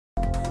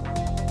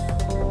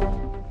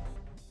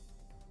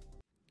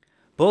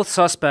Both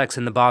suspects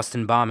in the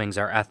Boston bombings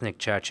are ethnic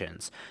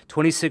Chechens.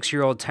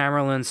 26-year-old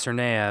Tamerlan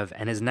Tsarnaev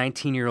and his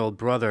 19-year-old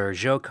brother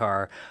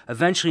Dzhokhar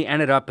eventually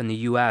ended up in the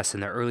U.S. in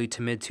the early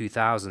to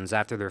mid-2000s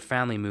after their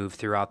family moved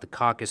throughout the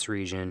Caucasus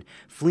region,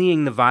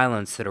 fleeing the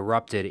violence that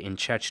erupted in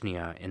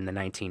Chechnya in the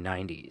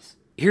 1990s.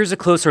 Here's a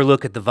closer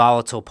look at the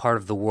volatile part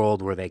of the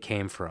world where they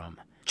came from.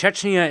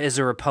 Chechnya is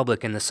a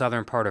republic in the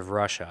southern part of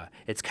Russia.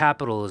 Its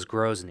capital is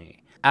Grozny.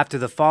 After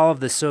the fall of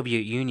the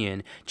Soviet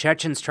Union,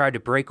 Chechens tried to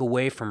break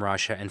away from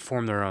Russia and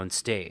form their own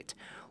state.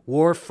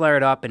 War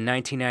flared up in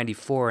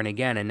 1994 and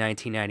again in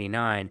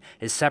 1999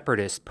 as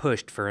separatists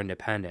pushed for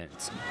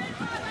independence.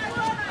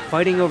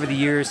 Fighting over the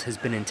years has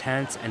been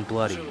intense and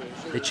bloody.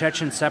 The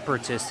Chechen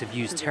separatists have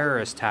used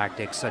terrorist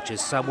tactics such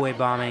as subway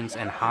bombings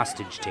and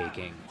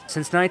hostage-taking.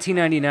 Since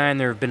 1999,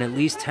 there have been at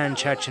least 10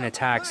 Chechen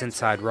attacks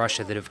inside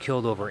Russia that have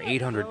killed over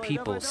 800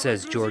 people,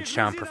 says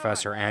Georgetown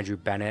professor Andrew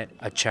Bennett,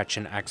 a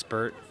Chechen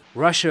expert.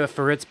 Russia,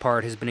 for its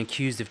part, has been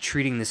accused of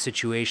treating the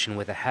situation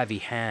with a heavy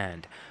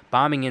hand.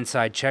 Bombing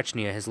inside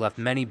Chechnya has left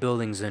many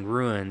buildings in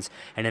ruins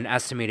and an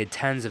estimated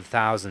tens of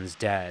thousands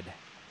dead.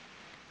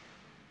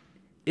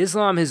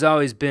 Islam has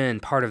always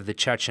been part of the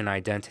Chechen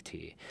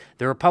identity.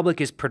 The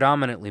republic is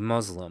predominantly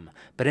Muslim,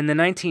 but in the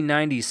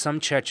 1990s, some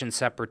Chechen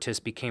separatists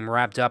became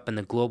wrapped up in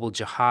the global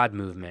jihad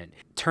movement,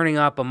 turning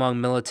up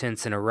among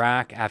militants in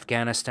Iraq,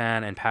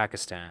 Afghanistan, and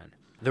Pakistan.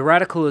 The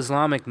radical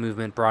Islamic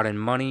movement brought in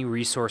money,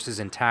 resources,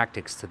 and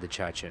tactics to the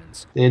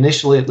Chechens. They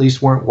initially at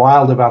least weren't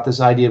wild about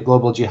this idea of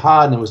global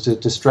jihad, and it was a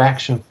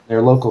distraction from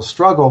their local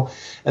struggle.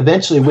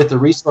 Eventually, with the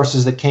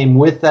resources that came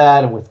with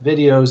that, and with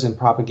videos and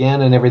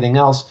propaganda and everything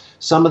else,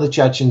 some of the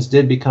Chechens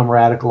did become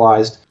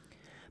radicalized.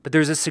 But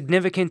there's a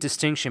significant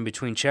distinction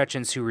between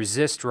Chechens who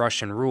resist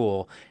Russian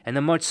rule and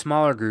the much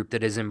smaller group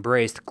that has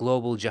embraced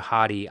global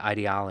jihadi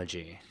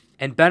ideology.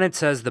 And Bennett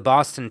says the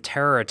Boston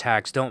terror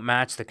attacks don't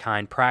match the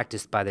kind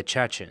practiced by the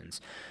Chechens,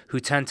 who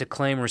tend to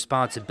claim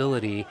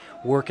responsibility,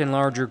 work in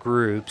larger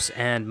groups,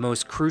 and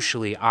most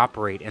crucially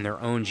operate in their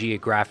own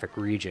geographic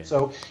region.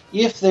 So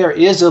if there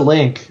is a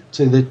link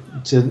to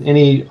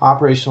any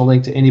operational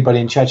link to anybody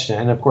in Chechnya,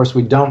 and of course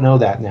we don't know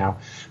that now,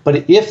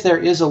 but if there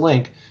is a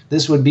link,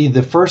 this would be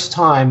the first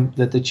time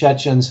that the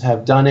Chechens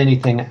have done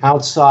anything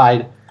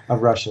outside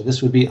of Russia.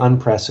 This would be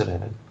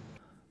unprecedented.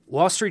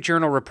 Wall Street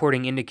Journal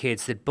reporting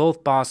indicates that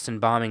both Boston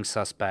bombing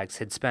suspects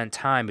had spent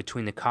time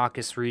between the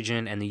Caucasus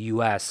region and the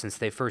U.S. since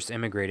they first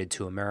immigrated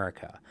to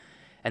America.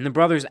 And the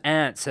brother's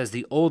aunt says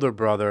the older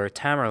brother,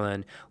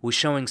 Tamerlan, was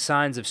showing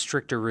signs of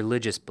stricter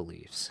religious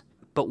beliefs.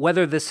 But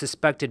whether the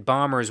suspected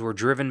bombers were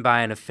driven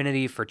by an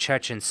affinity for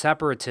Chechen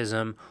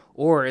separatism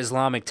or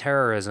Islamic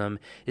terrorism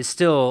is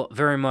still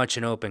very much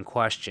an open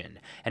question,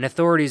 and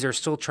authorities are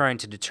still trying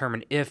to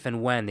determine if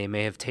and when they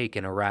may have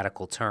taken a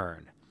radical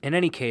turn. In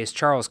any case,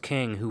 Charles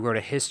King, who wrote a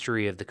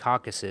history of the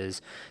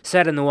Caucasus,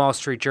 said in the Wall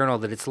Street Journal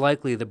that it's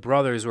likely the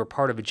brothers were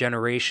part of a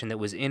generation that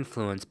was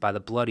influenced by the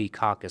bloody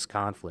Caucasus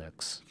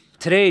conflicts.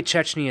 Today,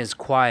 Chechnya is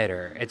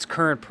quieter. Its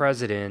current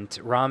president,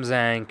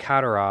 Ramzan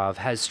Kadyrov,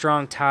 has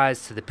strong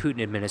ties to the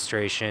Putin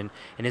administration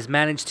and has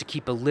managed to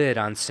keep a lid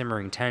on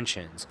simmering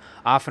tensions,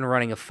 often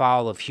running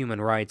afoul of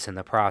human rights in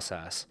the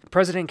process.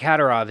 President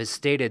Kadyrov has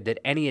stated that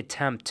any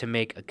attempt to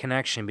make a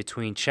connection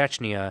between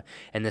Chechnya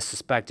and the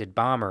suspected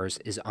bombers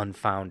is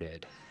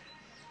unfounded.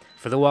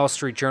 For the Wall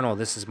Street Journal,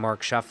 this is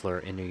Mark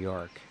Scheffler in New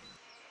York.